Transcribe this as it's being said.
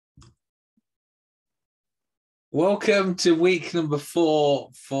Welcome to week number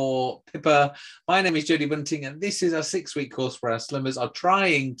 4 for Pippa. My name is Jody Bunting, and this is our 6-week course where our slimmers are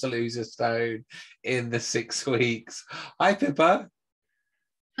trying to lose a stone in the 6 weeks. Hi, Pippa.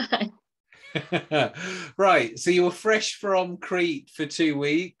 Hi. Right, so you were fresh from Crete for 2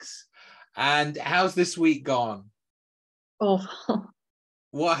 weeks, and how's this week gone? Awful.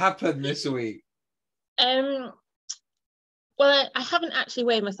 What happened this week? Well, I haven't actually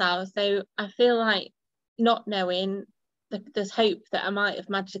weighed myself, so I feel like not knowing, there's hope that I might have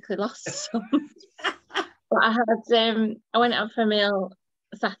magically lost some. But I went out for a meal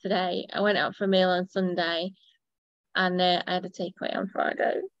Saturday, I went out for a meal on Sunday, and I had a takeaway on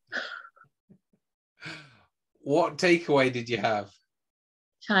Friday. What takeaway did you have?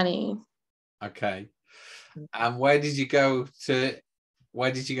 Chinese. Okay. And where did you go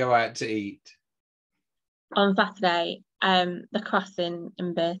out to eat? On Saturday, the Crossing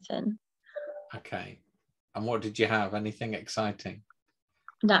in Burton. Okay. And what did you have? Anything exciting?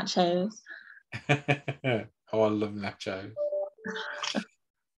 Nachos. Oh, I love nachos.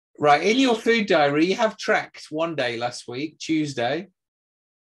 Right, in your food diary, you have tracked one day last week, Tuesday.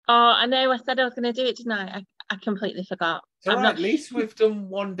 Oh, I know. I said I was going to do it tonight. I completely forgot. It's all right. At least we've done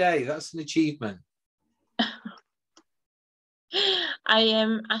one day. That's an achievement. I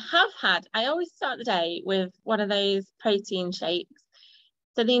always start the day with one of those protein shakes.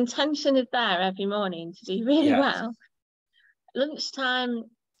 So the intention is there every morning to do really well. Lunchtime,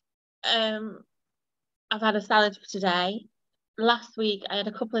 I've had a salad for today. Last week, I had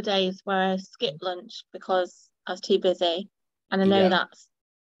a couple of days where I skipped lunch because I was too busy. And I know that's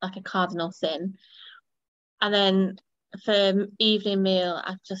like a cardinal sin. And then for evening meal,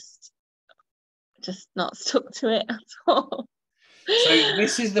 I've just not stuck to it at all. So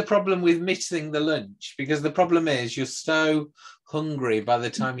this is the problem with missing the lunch, because the problem is you're so hungry by the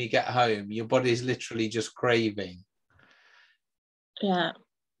time you get home, your body's literally just craving. Yeah.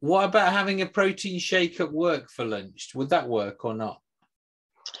 What about having a protein shake at work for lunch? Would that work or not?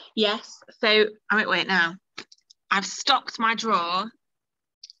 Yes. So I'm at work now. I've stocked my drawer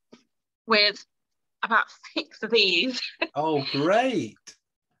with about 6 of these. Oh, great.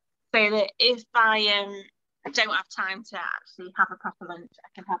 So that if I don't have time to actually have a proper lunch, I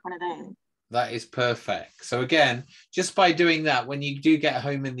can have one of those. That is perfect. So again, just by doing that, when you do get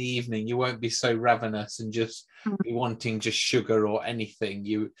home in the evening, you won't be so ravenous and just be wanting just sugar or anything.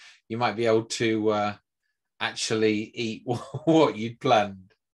 You might be able to actually eat what you'd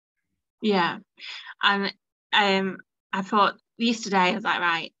planned. Yeah. And I thought yesterday, I was like,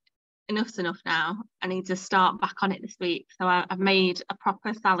 right, enough's enough now. I need to start back on it this week. So I've made a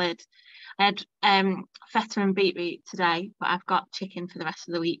proper salad. I had feta and beetroot today, but I've got chicken for the rest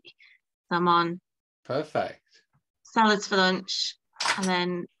of the week. So I'm on Perfect salads for lunch, and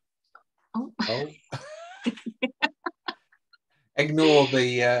then ignore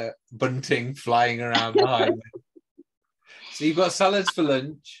the bunting flying around behind me. So you've got salads for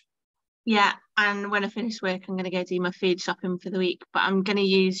lunch. Yeah, and when I finish work, I'm going to go do my food shopping for the week. But I'm going to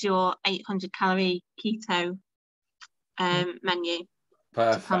use your 800-calorie keto menu.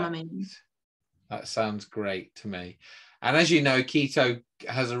 Perfect. To plan my meals. That sounds great to me. And as you know, keto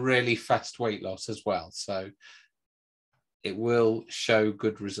has a really fast weight loss as well, so it will show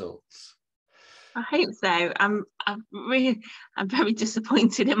good results. I hope so. I'm very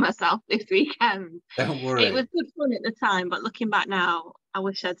disappointed in myself this weekend. Don't worry. It was good fun at the time, but looking back now, I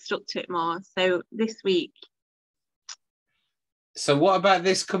wish I'd stuck to it more. So this week. So what about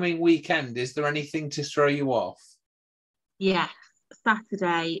this coming weekend? Is there anything to throw you off? Yes,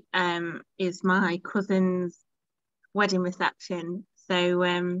 Saturday is my cousin's wedding reception,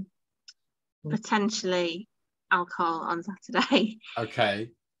 so potentially alcohol on Saturday. Okay.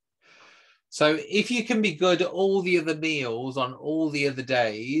 So if you can be good at all the other meals on all the other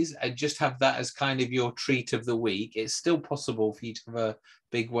days and just have that as kind of your treat of the week, it's still possible for you to have a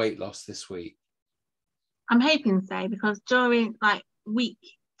big weight loss this week. I'm hoping so, because during like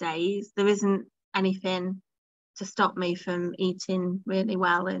weekdays, there isn't anything to stop me from eating really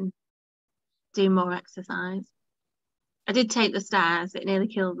well and doing more exercise. I did take the stairs. It nearly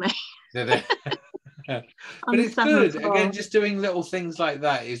killed me. Did it? But it's good. Again, just doing little things like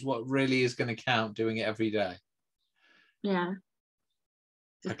that is what really is going to count, doing it every day. Yeah.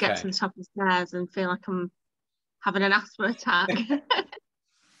 Just get to the top of the stairs and feel like I'm having an asthma attack.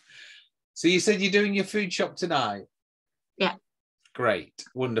 So you said you're doing your food shop tonight? Yeah. Great.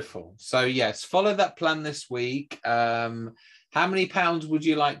 Wonderful. So yes, follow that plan this week. How many pounds would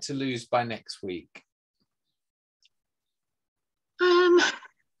you like to lose by next week?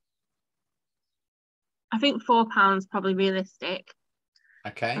 I think £4 probably realistic.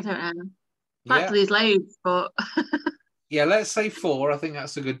 Okay. I don't know. I'd like to lose loads, but yeah, let's say 4. I think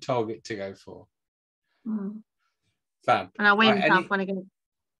that's a good target to go for. Fab. And I weigh myself when I get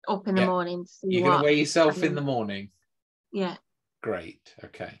up in the morning to see You're going to weigh yourself in the morning? Yeah. Great.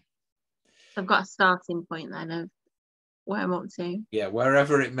 Okay. So I've got a starting point then of where I'm up to. Yeah,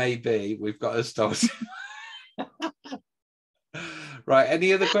 wherever it may be, we've got to start. Right.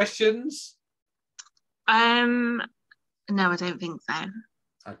 Any other questions? No, I don't think so.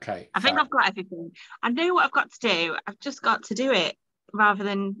 Okay. I think I've got everything. I know what I've got to do. I've just got to do it rather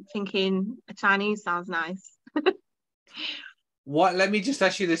than thinking a Chinese sounds nice. What? Let me just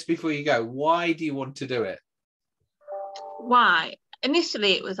ask you this before you go. Why do you want to do it? Why?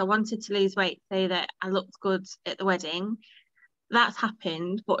 Initially, it was I wanted to lose weight so that I looked good at the wedding. That's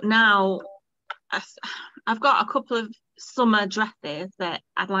happened, but now I've got a couple of summer dresses that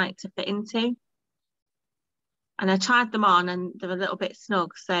I'd like to fit into. And I tried them on and they're a little bit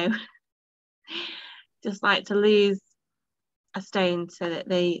snug. So just like to lose a stone so that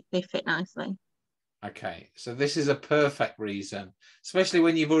they fit nicely. Okay, so this is a perfect reason, especially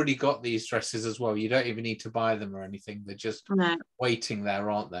when you've already got these dresses as well. You don't even need to buy them or anything. They're just waiting there,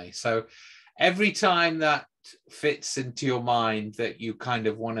 aren't they? So every time that fits into your mind that you kind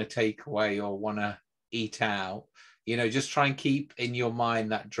of want to take away or want to eat out, just try and keep in your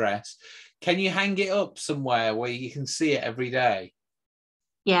mind that dress. Can you hang it up somewhere where you can see it every day?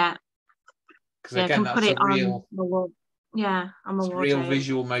 Yeah. Because again, that's a real... I'm a real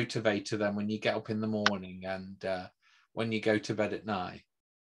visual motivator then when you get up in the morning and when you go to bed at night.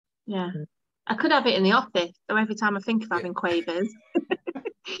 Yeah. I could have it in the office, so every time I think of having quavers,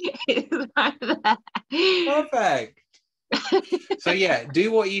 it's right there. Perfect. So yeah,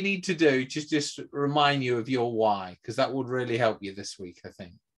 do what you need to do. Just remind you of your why, because that would really help you this week, I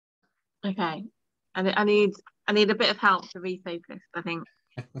think. Okay. I need a bit of help to refocus, I think.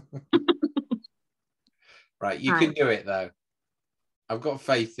 Right, you can do it though. I've got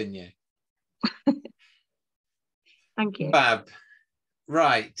faith in you. Thank you. Fab.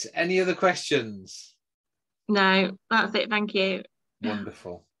 Right. Any other questions? No, that's it. Thank you.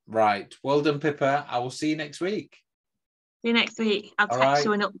 Wonderful. Right. Well done, Pippa. I will see you next week. See you next week. I'll text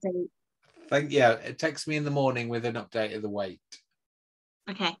you an update. Thank you. Text me in the morning with an update of the weight.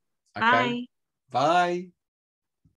 Okay. Okay. Bye.